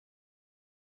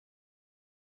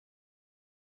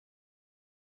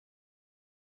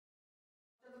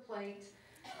plate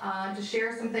to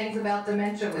share some things about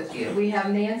dementia with you. We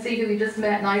have Nancy, who you just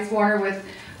met, Nice Warner with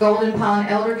Golden Pond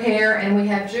Elder Care, and we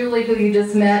have Julie, who you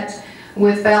just met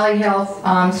with Valley Health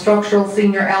Structural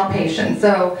Senior Outpatient.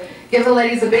 So give the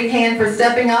ladies a big hand for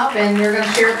stepping up, and they're going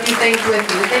to share a few things with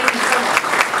you. Thank you so much.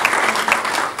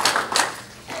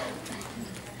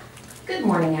 Good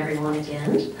morning, everyone,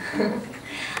 again.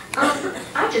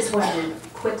 I just wanted to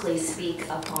quickly speak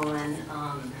upon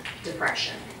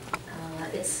depression.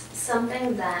 It's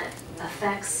something that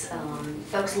affects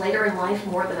folks later in life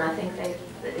more than I think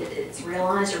it's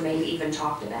realized or maybe even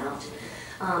talked about.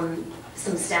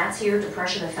 Some stats here: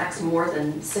 depression affects more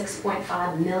than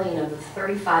 6.5 million of the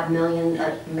 35 million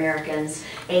Americans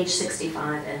age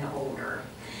 65 and older.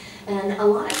 And a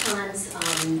lot of times,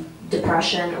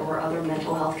 depression or other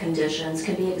mental health conditions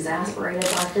can be exacerbated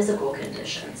by physical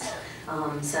conditions,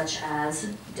 such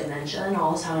as dementia and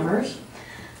Alzheimer's,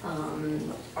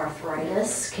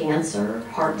 arthritis, cancer,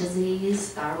 heart disease,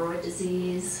 thyroid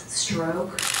disease,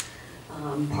 stroke,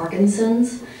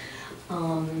 Parkinson's.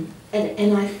 And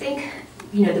I think,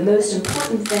 the most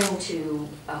important thing to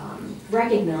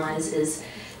recognize is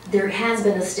there has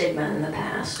been a stigma in the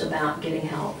past about getting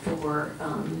help for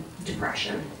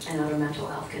depression and other mental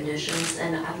health conditions,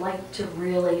 and I'd like to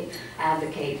really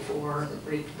advocate for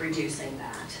reducing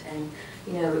that. And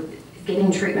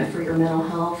getting treatment for your mental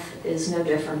health is no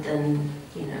different than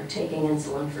taking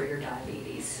insulin for your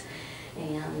diabetes.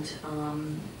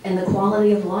 And the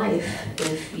quality of life,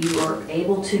 if you are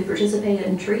able to participate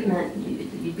in treatment,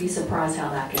 you'd be surprised how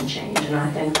that can change. And I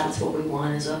think that's what we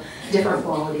want, is a different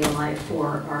quality of life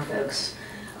for our folks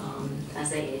as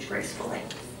they age gracefully.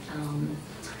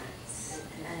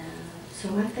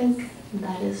 So I think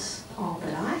that is all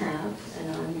that I have,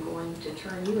 and I'm going to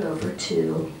turn you over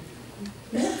to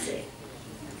Nancy.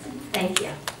 Thank you.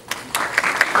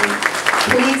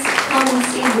 Please come and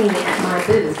see me at my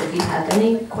booth if you have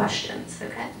any questions,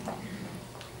 okay?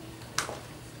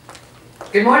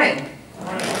 Good morning.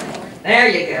 There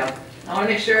you go. I want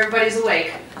to make sure everybody's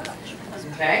awake.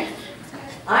 Okay?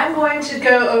 I'm going to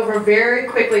go over very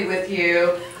quickly with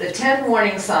you the 10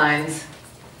 warning signs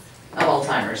of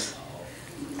Alzheimer's.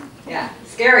 Yeah,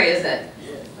 scary, isn't it?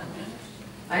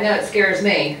 I know it scares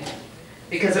me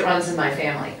because it runs in my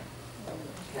family.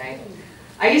 Okay?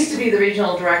 I used to be the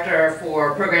regional director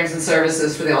for programs and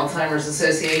services for the Alzheimer's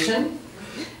Association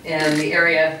in the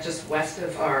area just west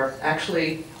of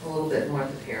actually a little bit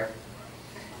north of here.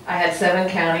 I had 7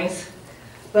 counties,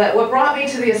 but what brought me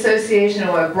to the association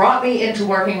and what brought me into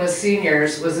working with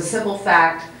seniors was a simple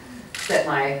fact that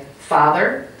my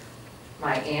father,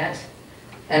 my aunt,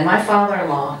 and my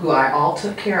father-in-law, who I all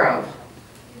took care of,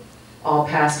 all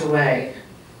passed away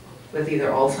with either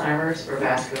Alzheimer's or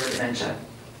vascular dementia.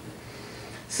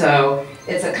 So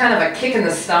it's a kind of a kick in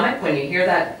the stomach when you hear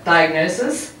that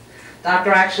diagnosis.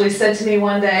 Doctor actually said to me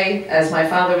one day, as my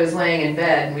father was laying in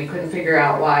bed and we couldn't figure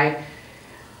out why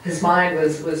his mind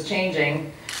was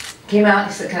changing, came out and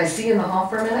he said, "Can I see you in the hall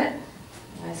for a minute?"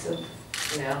 And I said,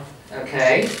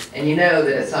 okay. And you know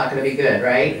that it's not going to be good,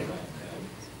 right?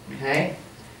 Okay.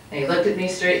 And he looked at me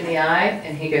straight in the eye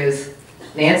and he goes,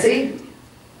 "Nancy,"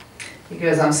 he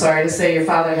goes, "I'm sorry to say your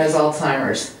father has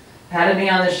Alzheimer's." Patted me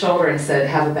on the shoulder and said,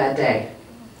 "Have a bad day,"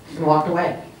 and walked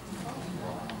away.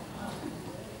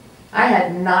 I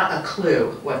had not a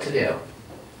clue what to do.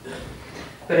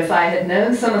 But if I had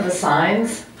known some of the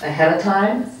signs ahead of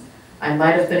time, I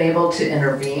might have been able to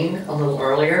intervene a little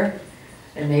earlier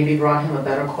and maybe brought him a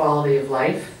better quality of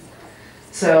life.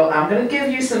 So I'm going to give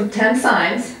you some 10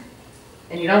 signs,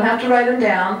 and you don't have to write them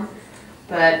down,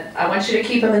 but I want you to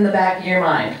keep them in the back of your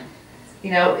mind.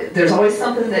 There's always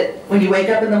something that when you wake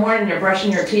up in the morning and you're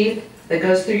brushing your teeth that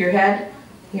goes through your head,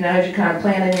 as you're kind of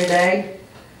planning your day.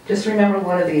 Just remember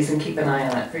one of these and keep an eye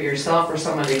on it for yourself or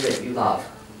somebody that you love.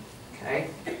 Okay?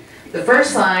 The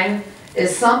first sign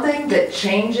is something that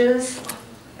changes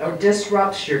or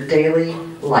disrupts your daily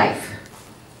life.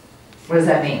 What does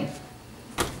that mean?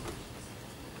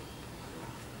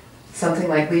 Something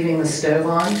like leaving the stove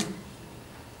on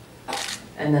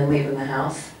and then leaving the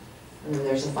house and then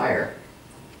there's a fire.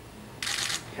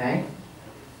 Okay?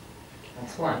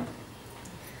 That's one.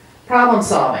 Problem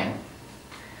solving.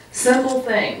 Simple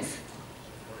things.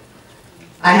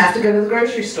 I have to go to the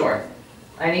grocery store.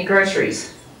 I need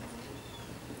groceries.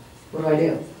 What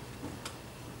do?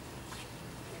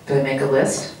 Do I make a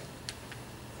list?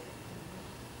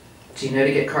 Do you know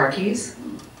to get car keys?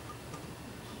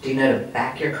 Do you know to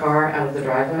back your car out of the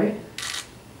driveway?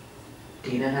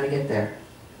 Do you know how to get there?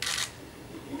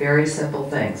 Very simple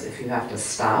things. If you have to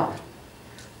stop,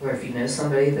 or if you know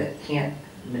somebody that can't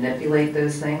manipulate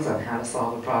those things on how to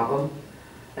solve a problem,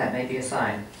 That may be a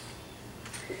sign.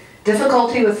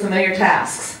 Difficulty with familiar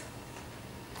tasks.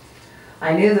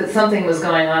 I knew that something was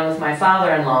going on with my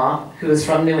father-in-law, who was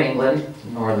from New England,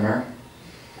 northerner.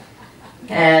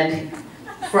 And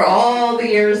for all the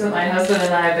years that my husband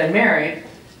and I have been married,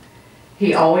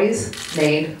 he always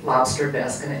made lobster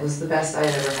bisque, and it was the best I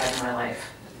had ever had in my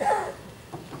life.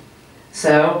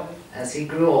 So, as he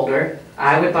grew older,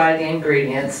 I would buy the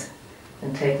ingredients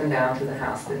and take them down to the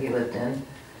house that he lived in,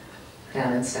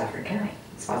 down in Stafford County,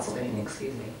 Spotsylvania,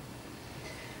 excuse me.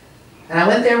 And I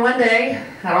went there one day,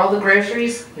 had all the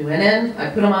groceries, we went in, I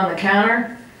put them on the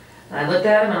counter, and I looked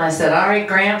at him and I said, "All right,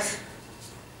 Gramps,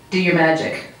 do your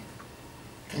magic."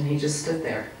 And he just stood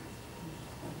there,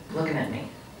 looking at me.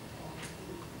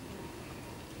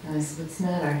 And I said, "What's the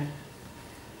matter?"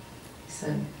 He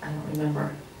said, "I don't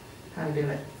remember how to do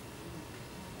it."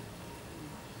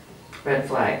 Red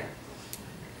flag.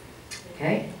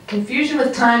 Okay? Confusion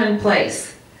with time and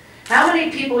place. How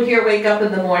many people here wake up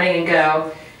in the morning and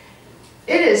go,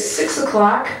 "It is 6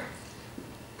 o'clock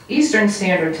Eastern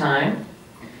Standard Time.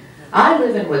 I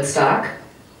live in Woodstock,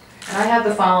 and I have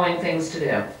the following things to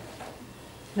do"?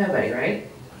 Nobody, right?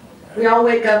 We all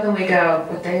wake up and we go,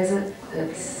 "What day is it?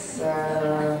 It's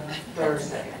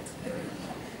Thursday."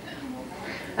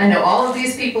 I know all of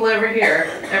these people over here,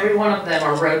 every one of them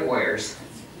are road warriors.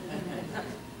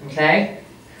 Okay?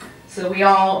 So we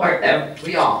all are,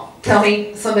 Tell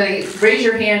me, somebody, raise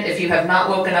your hand if you have not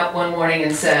woken up one morning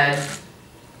and said,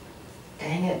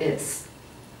 "Dang it, it's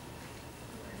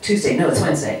Tuesday." No, it's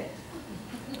Wednesday.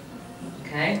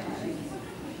 Okay?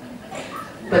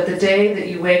 But the day that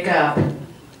you wake up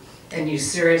and you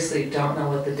seriously don't know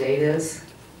what the date is,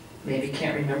 maybe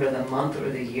can't remember the month or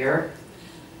the year,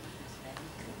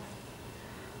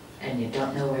 and you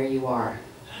don't know where you are,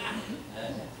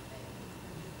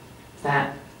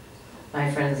 that, my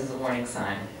friends, is a warning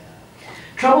sign.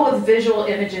 Trouble with visual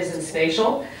images and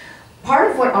spatial.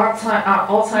 Part of what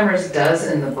Alzheimer's does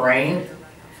in the brain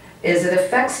is it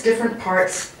affects different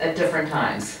parts at different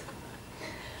times.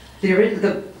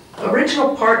 The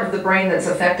original part of the brain that's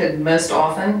affected most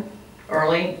often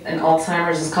early in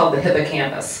Alzheimer's is called the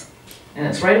hippocampus. And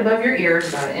it's right above your ears,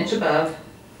 about an inch above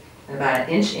and about an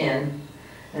inch in,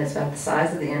 and it's about the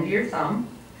size of the end of your thumb,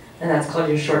 and that's called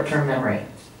your short-term memory.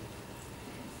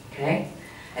 Okay?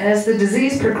 And as the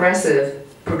disease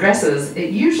progresses, it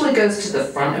usually goes to the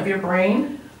front of your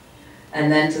brain, and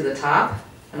then to the top,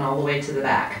 and all the way to the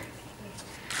back.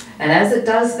 And as it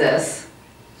does this,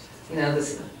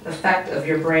 this effect of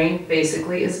your brain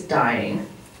basically is dying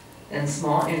in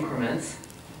small increments.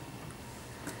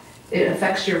 It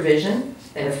affects your vision,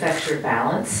 it affects your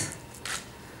balance.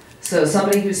 So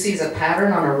somebody who sees a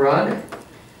pattern on a rug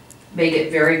may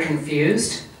get very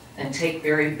confused and take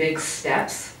very big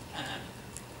steps.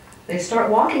 They start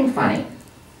walking funny.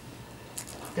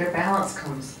 Their balance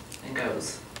comes and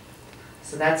goes.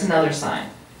 So that's another sign.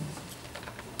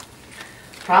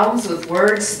 Problems with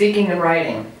words, speaking, and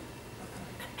writing.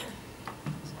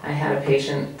 I had a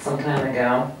patient some time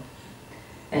ago,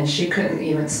 and she couldn't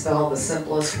even spell the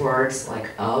simplest words like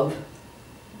of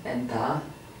and the,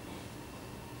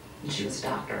 and she was a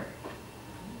doctor.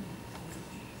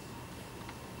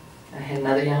 I had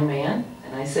another young man,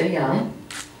 and I say young.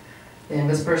 The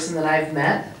youngest person that I've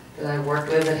met, that I've worked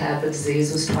with that had the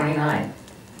disease, was 29.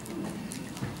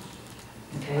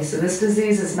 Okay, so this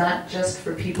disease is not just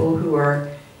for people who are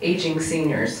aging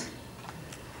seniors.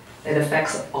 It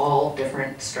affects all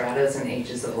different stratas and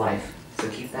ages of life, so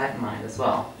keep that in mind as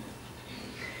well.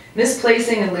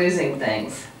 Misplacing and losing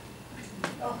things.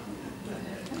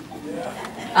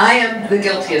 I am the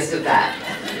guiltiest of that,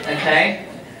 okay?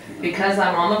 Because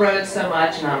I'm on the road so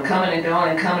much and I'm coming and going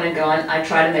and coming and going, I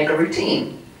try to make a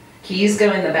routine. Keys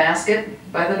go in the basket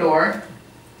by the door,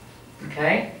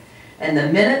 okay? And the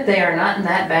minute they are not in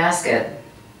that basket,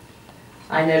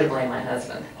 I know to blame my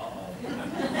husband.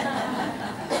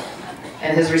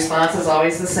 And his response is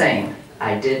always the same: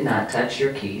 "I did not touch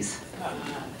your keys."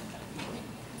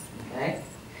 Okay?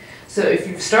 So if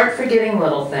you start forgetting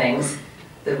little things,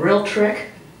 the real trick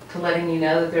to letting you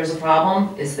know that there's a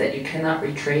problem is that you cannot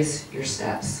retrace your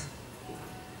steps.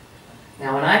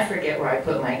 Now when I forget where I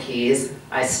put my keys,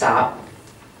 I stop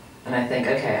and I think,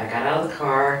 okay, I got out of the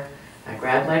car, I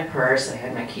grabbed my purse, I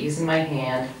had my keys in my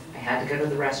hand, I had to go to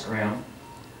the restroom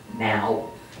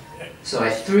now. So I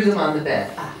threw them on the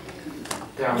bed.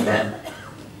 They're on the bed.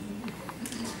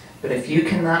 But if you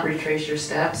cannot retrace your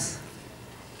steps,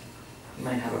 you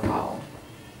might have a problem.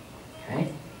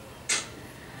 Okay?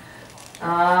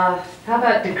 How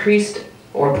about decreased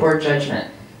or poor judgment?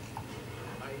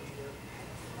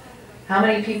 How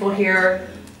many people here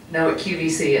know what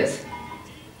QVC is?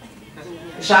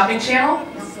 The shopping channel?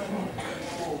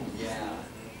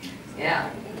 Yeah.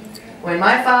 When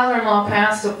my father-in-law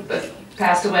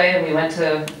passed away and we went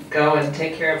to go and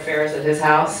take care of affairs at his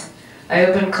house, I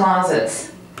opened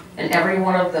closets and every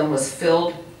one of them was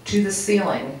filled to the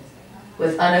ceiling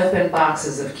with unopened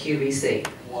boxes of QVC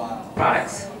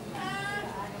products.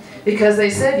 Because they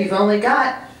said, you've only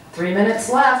got 3 minutes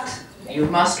left, you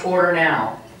must order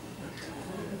now.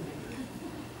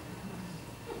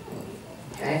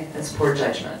 Okay, that's poor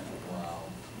judgment.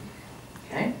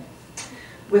 Okay?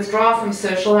 Withdraw from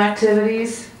social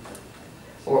activities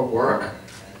or work.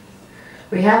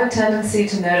 We have a tendency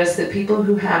to notice that people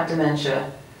who have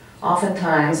dementia,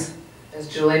 oftentimes, as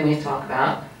Julie has talked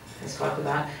about,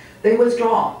 they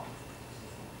withdraw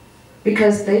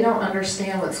because they don't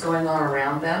understand what's going on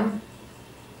around them.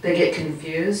 They get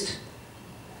confused.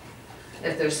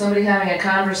 If there's somebody having a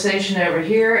conversation over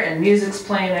here and music's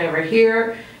playing over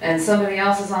here and somebody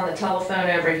else is on the telephone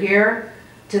over here,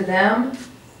 to them,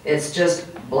 it's just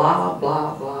blah,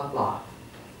 blah, blah, blah.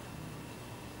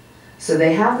 So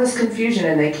they have this confusion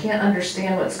and they can't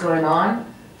understand what's going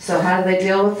on. So how do they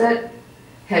deal with it?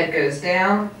 Head goes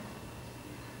down,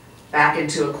 back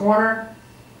into a corner,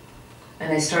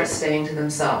 and they start staying to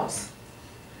themselves.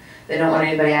 They don't want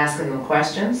anybody asking them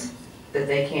questions that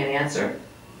they can't answer.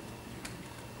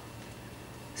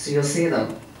 So you'll see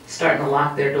them starting to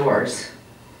lock their doors.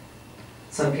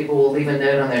 Some people will leave a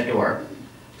note on their door.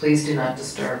 Please do not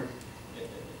disturb.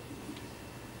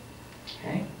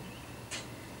 Okay?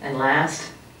 And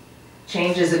last,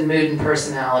 changes in mood and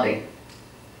personality.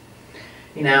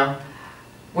 You know,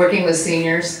 working with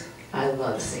seniors, I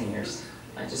love seniors.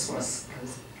 I just want to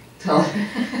tell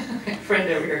my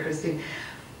friend over here, Christine,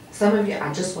 some of you,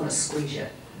 I just want to squeeze you.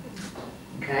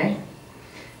 Okay?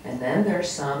 And then there's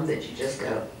some that you just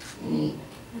go, eat.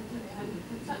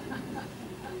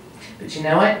 But you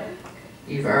know what?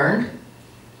 You've earned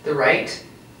the right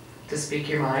to speak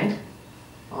your mind.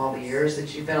 All the years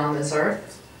that you've been on this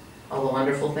earth, all the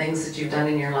wonderful things that you've done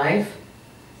in your life.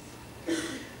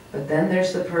 But then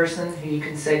there's the person who you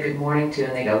can say good morning to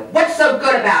and they go, what's so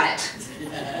good about it?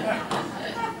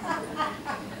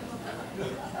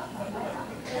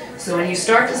 So when you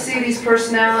start to see these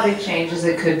personality changes,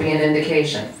 it could be an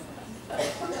indication.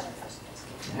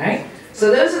 All right? So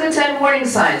those are the 10 warning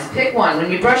signs. Pick one.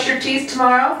 When you brush your teeth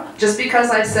tomorrow, just because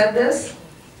I said this,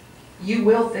 you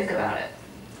will think about it.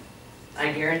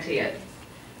 I guarantee it.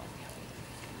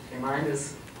 Your mind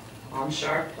is on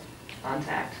sharp, on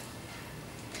tact.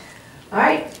 All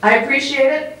right, I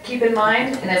appreciate it. Keep in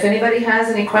mind, and if anybody has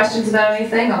any questions about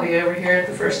anything, I'll be over here at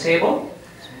the first table.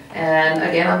 And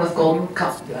again, I'm with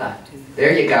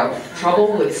there you go.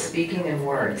 Trouble with speaking in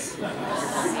words.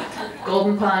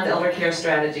 Golden Pond Elder Care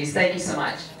Strategies. Thank you so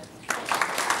much.